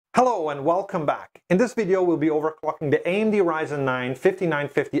Hello and welcome back. In this video we'll be overclocking the AMD Ryzen 9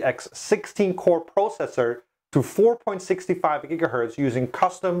 5950X 16-core processor to 4.65 GHz using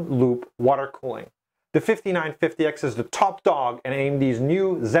custom loop water cooling. The 5950X is the top dog in AMD's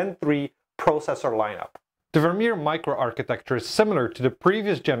new Zen 3 processor lineup. The Vermeer microarchitecture is similar to the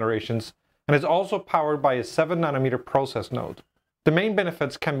previous generations and is also powered by a 7nm process node. The main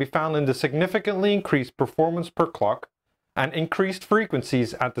benefits can be found in the significantly increased performance per clock and increased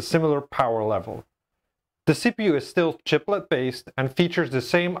frequencies at the similar power level. The CPU is still chiplet-based and features the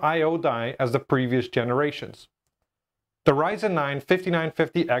same I/O die as the previous generations. The Ryzen 9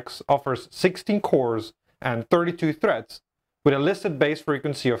 5950X offers 16 cores and 32 threads, with a listed base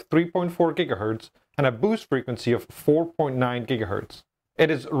frequency of 3.4 GHz and a boost frequency of 4.9 GHz. It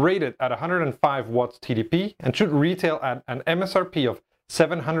is rated at 105 watts TDP and should retail at an MSRP of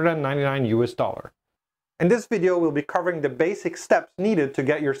 $799 US. In this video, we'll be covering the basic steps needed to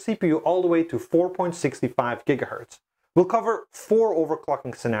get your CPU all the way to 4.65 GHz. We'll cover 4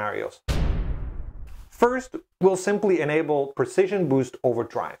 overclocking scenarios. First, we'll simply enable Precision Boost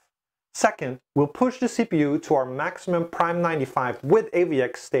Overdrive. Second, we'll push the CPU to our maximum Prime 95 with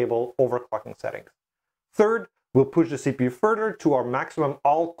AVX stable overclocking settings. Third, we'll push the CPU further to our maximum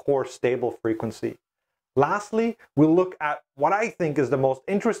all-core stable frequency. Lastly, we'll look at what I think is the most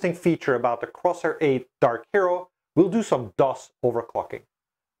interesting feature about the Crosshair 8 Dark Hero. We'll do some DOS overclocking.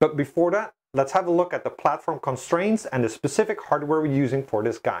 But before that, let's have a look at the platform constraints and the specific hardware we're using for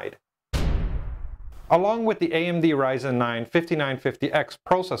this guide. Along with the AMD Ryzen 9 5950X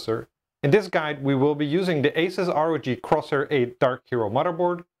processor, in this guide we will be using the ASUS ROG Crosshair 8 Dark Hero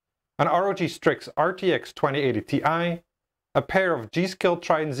motherboard, an ROG Strix RTX 2080 Ti, a pair of G.Skill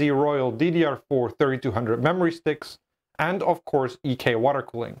Trident Z Royal DDR4 3200 memory sticks, and of course EK water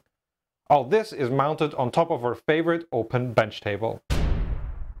cooling. All this is mounted on top of our favorite open bench table.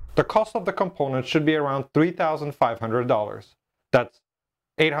 The cost of the components should be around $3,500. That's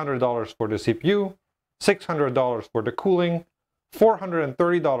 $800 for the CPU, $600 for the cooling,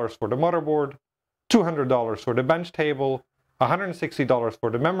 $430 for the motherboard, $200 for the bench table, $160 for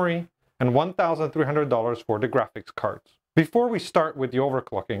the memory, and $1,300 for the graphics cards. Before we start with the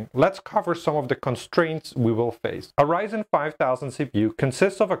overclocking, let's cover some of the constraints we will face. A Ryzen 5000 CPU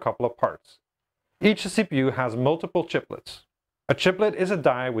consists of a couple of parts. Each CPU has multiple chiplets. A chiplet is a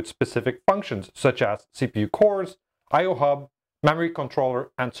die with specific functions such as CPU cores, I/O hub, memory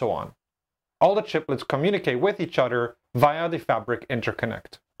controller, and so on. All the chiplets communicate with each other via the fabric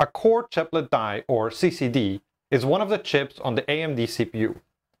interconnect. A core chiplet die, or CCD, is one of the chips on the AMD CPU.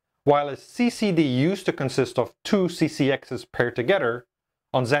 While a CCD used to consist of 2 CCXs paired together,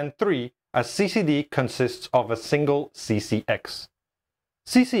 on Zen 3, a CCD consists of a single CCX.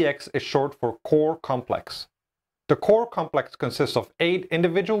 CCX is short for core complex. The core complex consists of 8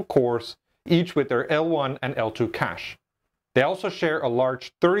 individual cores, each with their L1 and L2 cache. They also share a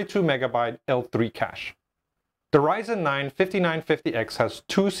large 32 MB L3 cache. The Ryzen 9 5950X has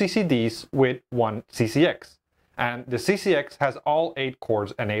 2 CCDs with 1 CCX. And the CCX has all 8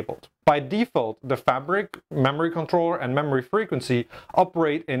 cores enabled. By default, the fabric, memory controller, and memory frequency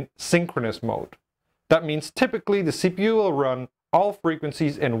operate in synchronous mode. That means typically the CPU will run all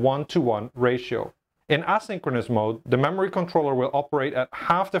frequencies in 1:1 ratio. In asynchronous mode, the memory controller will operate at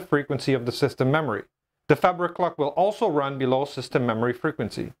half the frequency of the system memory. The fabric clock will also run below system memory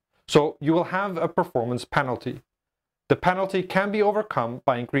frequency, so you will have a performance penalty. The penalty can be overcome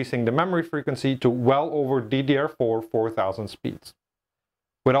by increasing the memory frequency to well over DDR4 4000 speeds.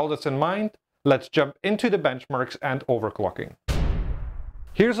 With all this in mind, let's jump into the benchmarks and overclocking.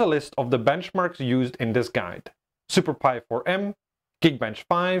 Here's a list of the benchmarks used in this guide: SuperPi 4M, Geekbench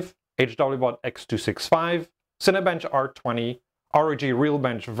 5, HWBot X265, Cinebench R20, ROG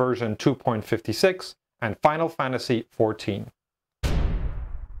RealBench version 2.56, and Final Fantasy XIV.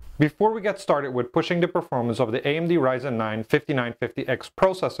 Before we get started with pushing the performance of the AMD Ryzen 9 5950X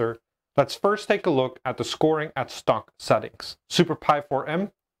processor, let's first take a look at the scoring at stock settings. SuperPi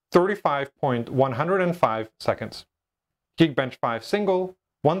 4M, 35.105 seconds. Geekbench 5 Single,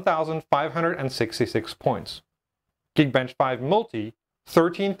 1,566 points. Geekbench 5 Multi,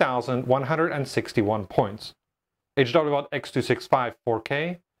 13,161 points. HWBot X265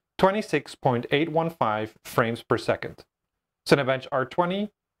 4K, 26.815 frames per second. Cinebench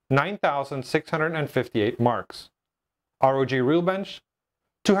R20, 9,658 marks. ROG RealBench,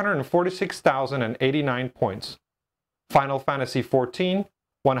 246,089 points. Final Fantasy XIV,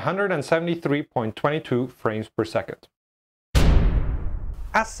 173.22 frames per second.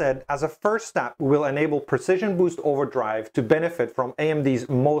 As said, as a first step, we will enable Precision Boost Overdrive to benefit from AMD's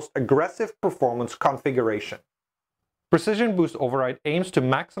most aggressive performance configuration. Precision Boost Override aims to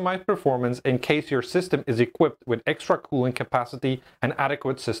maximize performance in case your system is equipped with extra cooling capacity and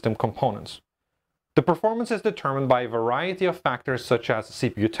adequate system components. The performance is determined by a variety of factors such as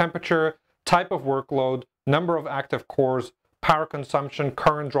CPU temperature, type of workload, number of active cores, power consumption,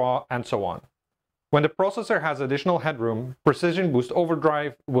 current draw, and so on. When the processor has additional headroom, Precision Boost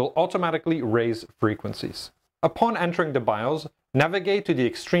Overdrive will automatically raise frequencies. Upon entering the BIOS, navigate to the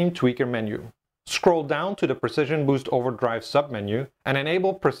Extreme Tweaker menu. Scroll down to the Precision Boost Overdrive submenu and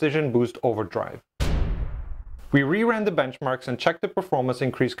enable Precision Boost Overdrive. We reran the benchmarks and checked the performance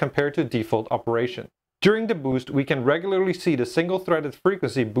increase compared to default operation. During the boost, we can regularly see the single-threaded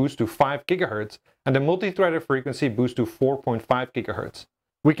frequency boost to 5 GHz and the multi-threaded frequency boost to 4.5 GHz.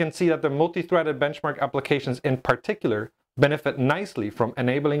 We can see that the multi-threaded benchmark applications in particular benefit nicely from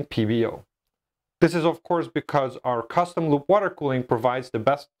enabling PBO. This is of course because our custom loop water cooling provides the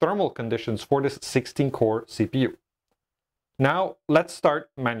best thermal conditions for this 16-core CPU. Now let's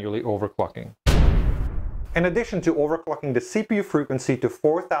start manually overclocking. In addition to overclocking the CPU frequency to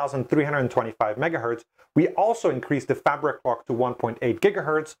 4325 MHz, we also increased the fabric clock to 1.8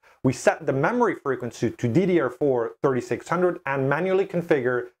 GHz, we set the memory frequency to DDR4 3600 and manually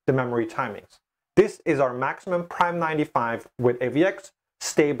configure the memory timings. This is our maximum Prime 95 with AVX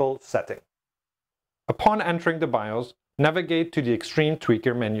stable setting. Upon entering the BIOS, navigate to the Extreme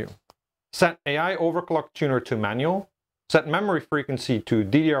Tweaker menu. Set AI Overclock Tuner to manual, set memory frequency to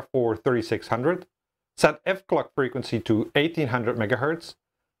DDR4 3600, set F-clock frequency to 1800 MHz,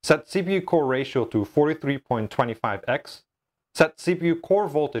 set CPU core ratio to 43.25x, set CPU core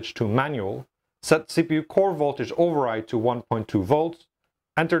voltage to manual, set CPU core voltage override to 1.2 volts,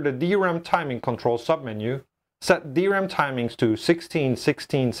 enter the DRAM timing control submenu, set DRAM timings to 16,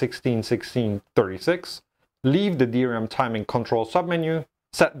 16, 16, 16, 36, leave the DRAM timing control submenu,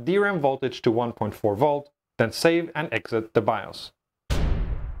 set DRAM voltage to 1.4 volt, then save and exit the BIOS.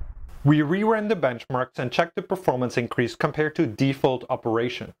 We reran the benchmarks and checked the performance increase compared to default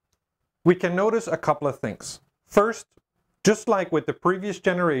operation. We can notice a couple of things. First, just like with the previous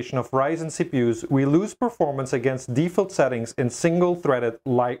generation of Ryzen CPUs, we lose performance against default settings in single-threaded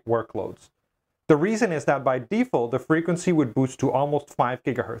light workloads. The reason is that by default, the frequency would boost to almost 5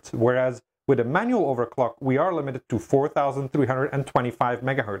 GHz, whereas with a manual overclock, we are limited to 4325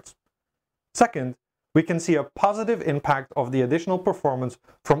 MHz. Second, we can see a positive impact of the additional performance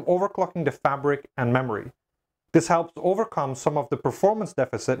from overclocking the fabric and memory. This helps overcome some of the performance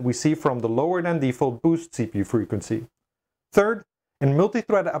deficit we see from the lower than default boost CPU frequency. Third, in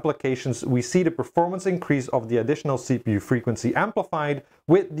multi-threaded applications, we see the performance increase of the additional CPU frequency amplified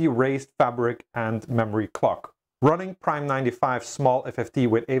with the raised fabric and memory clock. Running Prime 95 small FFT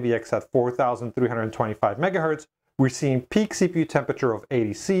with AVX at 4325 MHz, we're seeing peak CPU temperature of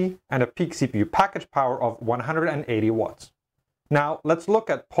 80 C and a peak CPU package power of 180 watts. Now let's look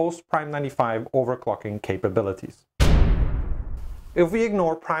at post Prime 95 overclocking capabilities. If we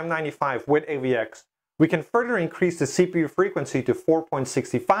ignore Prime 95 with AVX, we can further increase the CPU frequency to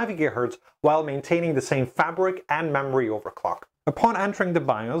 4.65 GHz while maintaining the same fabric and memory overclock. Upon entering the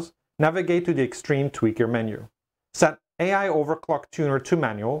BIOS, navigate to the Extreme Tweaker menu. Set AI Overclock Tuner to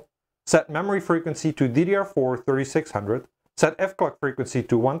manual, set memory frequency to DDR4 3600, set F-clock frequency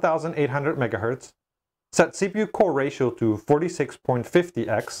to 1800 MHz, set CPU core ratio to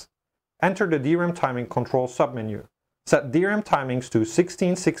 46.50x, enter the DRAM timing control submenu. Set DRAM timings to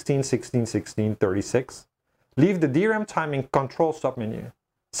 16, 16, 16, 16, 36. Leave the DRAM timing control submenu.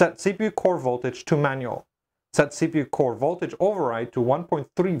 Set CPU core voltage to manual. Set CPU core voltage override to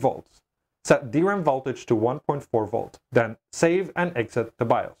 1.3 volts. Set DRAM voltage to 1.4 volt. Then save and exit the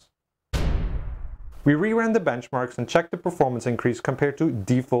BIOS. We reran the benchmarks and checked the performance increase compared to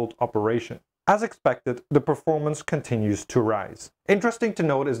default operation. As expected, the performance continues to rise. Interesting to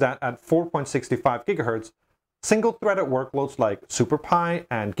note is that at 4.65 GHz, single-threaded workloads like SuperPi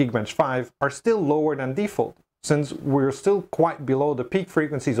and Geekbench 5 are still lower than default, since we're still quite below the peak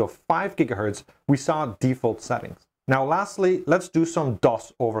frequencies of 5 GHz we saw default settings. Now lastly, let's do some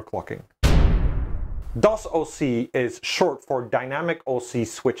DOS overclocking. DOS OC is short for Dynamic OC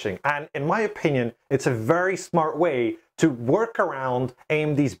Switching, and in my opinion, it's a very smart way to work around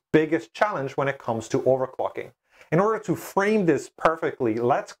AMD's biggest challenge when it comes to overclocking. In order to frame this perfectly,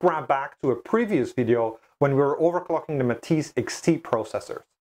 let's grab back to a previous video when we were overclocking the Matisse XT processors.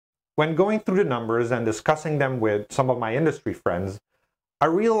 When going through the numbers and discussing them with some of my industry friends, I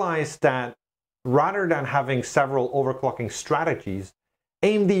realized that rather than having several overclocking strategies,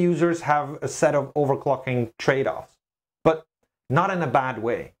 AMD users have a set of overclocking trade-offs, but not in a bad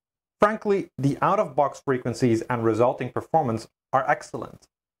way. Frankly, the out-of-box frequencies and resulting performance are excellent.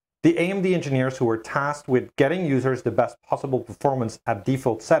 The AMD engineers who were tasked with getting users the best possible performance at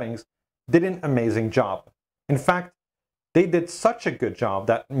default settings did an amazing job. In fact, they did such a good job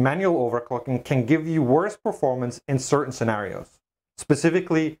that manual overclocking can give you worse performance in certain scenarios,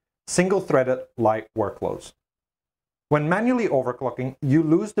 specifically single-threaded light workloads. When manually overclocking, you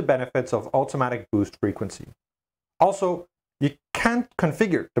lose the benefits of automatic boost frequency. Also, you can't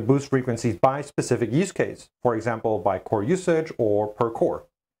configure the boost frequencies by specific use case, for example by core usage or per core.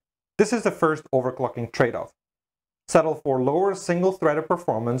 This is the first overclocking trade-off. Settle for lower single-threaded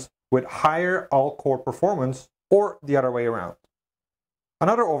performance with higher all-core performance, or the other way around.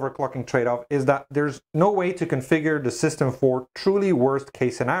 Another overclocking trade-off is that there's no way to configure the system for truly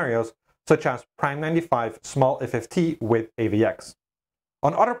worst-case scenarios, such as Prime 95 small FFT with AVX.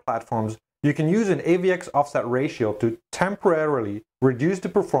 On other platforms, you can use an AVX offset ratio to temporarily reduce the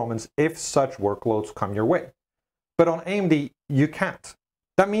performance if such workloads come your way. But on AMD, you can't.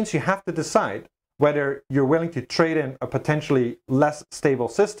 That means you have to decide whether you're willing to trade in a potentially less stable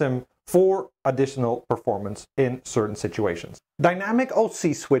system for additional performance in certain situations. Dynamic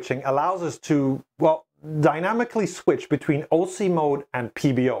OC switching allows us to, dynamically switch between OC mode and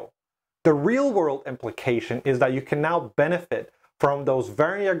PBO. The real-world implication is that you can now benefit from those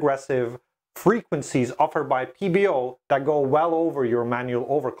very aggressive frequencies offered by PBO that go well over your manual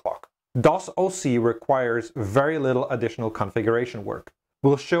overclock. DOS OC requires very little additional configuration work.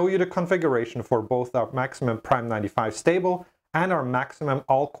 We'll show you the configuration for both our maximum Prime 95 stable and our maximum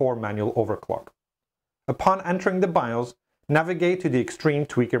all-core manual overclock. Upon entering the BIOS, navigate to the Extreme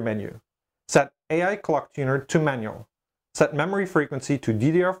Tweaker menu. Set AI Clock Tuner to manual. Set memory frequency to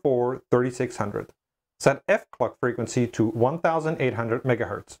DDR4 3600. Set F clock frequency to 1800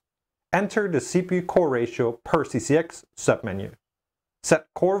 MHz. Enter the CPU core ratio per CCX submenu. Set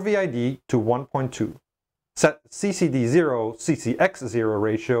core VIII to 1.2. Set CCD0 CCX0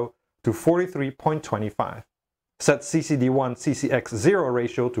 ratio to 43.25. Set CCD1 CCX0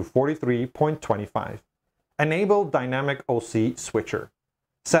 ratio to 43.25. Enable Dynamic OC Switcher.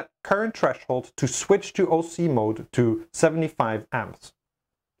 Set current threshold to switch to OC mode to 75 amps.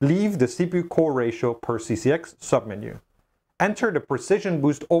 Leave the CPU core ratio per CCX submenu. Enter the Precision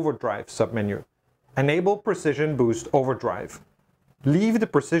Boost Overdrive submenu. Enable Precision Boost Overdrive. Leave the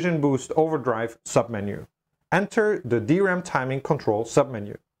Precision Boost Overdrive submenu. Enter the DRAM Timing Control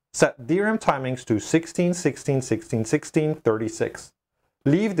submenu. Set DRAM timings to 16, 16, 16, 16, 36.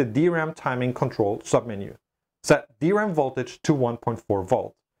 Leave the DRAM Timing Control submenu. Set DRAM voltage to 1.4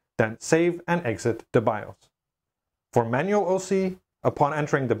 volt. Then save and exit the BIOS. For manual OC, upon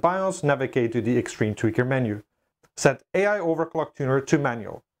entering the BIOS, navigate to the Extreme Tweaker menu. Set AI Overclock Tuner to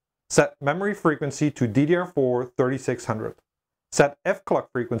manual. Set memory frequency to DDR4 3600. Set F clock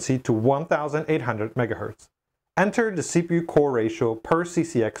frequency to 1800 MHz. Enter the CPU core ratio per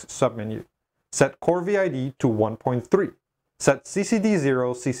CCX submenu. Set core VIII to 1.3. Set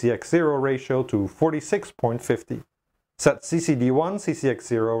CCD0 CCX0 ratio to 46.50. Set CCD1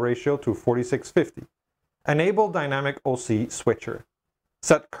 CCX0 ratio to 4650. Enable Dynamic OC Switcher.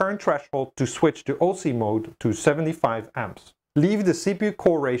 Set current threshold to switch to OC mode to 75 amps. Leave the CPU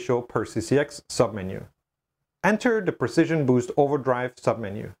core ratio per CCX submenu. Enter the Precision Boost Overdrive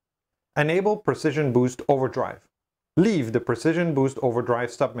submenu. Enable Precision Boost Overdrive. Leave the Precision Boost Overdrive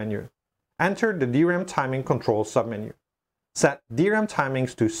submenu. Enter the DRAM Timing Control submenu. Set DRAM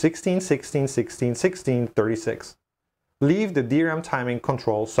timings to 16, 16, 16, 16, 36. Leave the DRAM Timing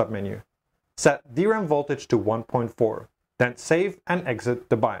Control submenu. Set DRAM voltage to 1.4. Then save and exit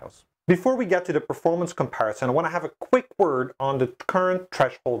the BIOS. Before we get to the performance comparison, I want to have a quick word on the current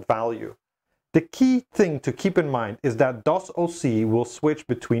threshold value. The key thing to keep in mind is that DOS OC will switch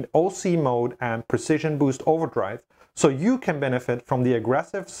between OC mode and Precision Boost Overdrive, so you can benefit from the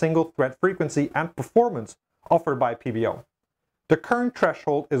aggressive single-thread frequency and performance offered by PBO. The current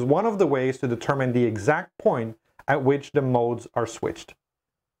threshold is one of the ways to determine the exact point at which the modes are switched.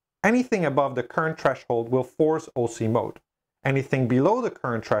 Anything above the current threshold will force OC mode. Anything below the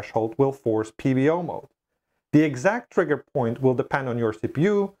current threshold will force PBO mode. The exact trigger point will depend on your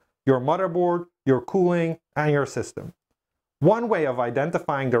CPU, your motherboard, your cooling, and your system. One way of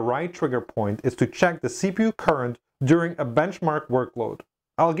identifying the right trigger point is to check the CPU current during a benchmark workload.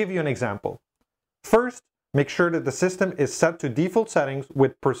 I'll give you an example. First, make sure that the system is set to default settings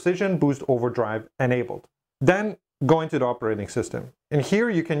with Precision Boost Overdrive enabled. Then go into the operating system. And here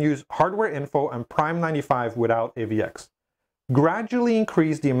you can use hardware info and Prime 95 without AVX. Gradually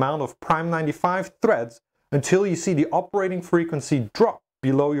increase the amount of Prime 95 threads until you see the operating frequency drop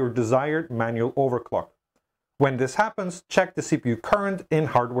below your desired manual overclock. When this happens, check the CPU current in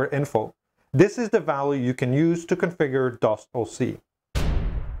hardware info. This is the value you can use to configure DOS OC.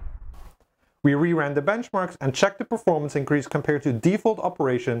 We reran the benchmarks and checked the performance increase compared to default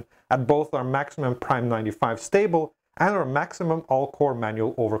operation at both our maximum Prime 95 stable and our maximum all-core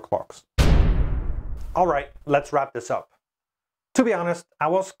manual overclocks. Alright, let's wrap this up. To be honest, I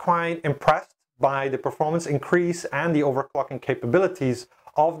was quite impressed by the performance increase and the overclocking capabilities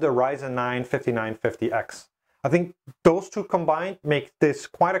of the Ryzen 9 5950X. I think those two combined make this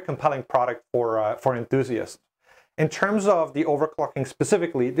quite a compelling product for enthusiasts. In terms of the overclocking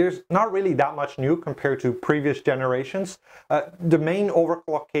specifically, there's not really that much new compared to previous generations. The main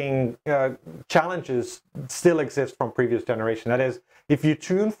overclocking challenges still exist from previous generation. That is, if you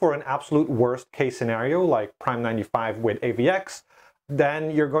tune for an absolute worst case scenario like Prime 95 with AVX,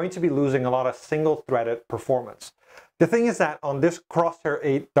 then you're going to be losing a lot of single-threaded performance. The thing is that on this Crosshair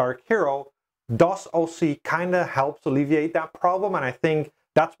 8 Dark Hero, DOS OC kind of helps alleviate that problem, and I think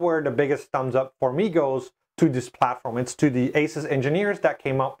that's where the biggest thumbs up for me goes to this platform. It's to the ASUS engineers that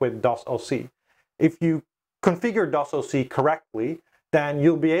came up with DOS OC. If you configure DOS OC correctly, then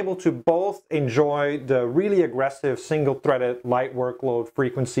you'll be able to both enjoy the really aggressive single-threaded light workload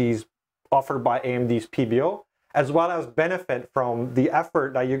frequencies offered by AMD's PBO, as well as benefit from the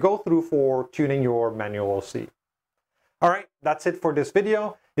effort that you go through for tuning your manual OC. Alright, that's it for this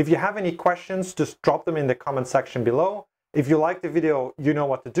video. If you have any questions, just drop them in the comment section below. If you like the video, you know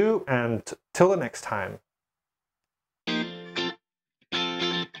what to do, and till the next time.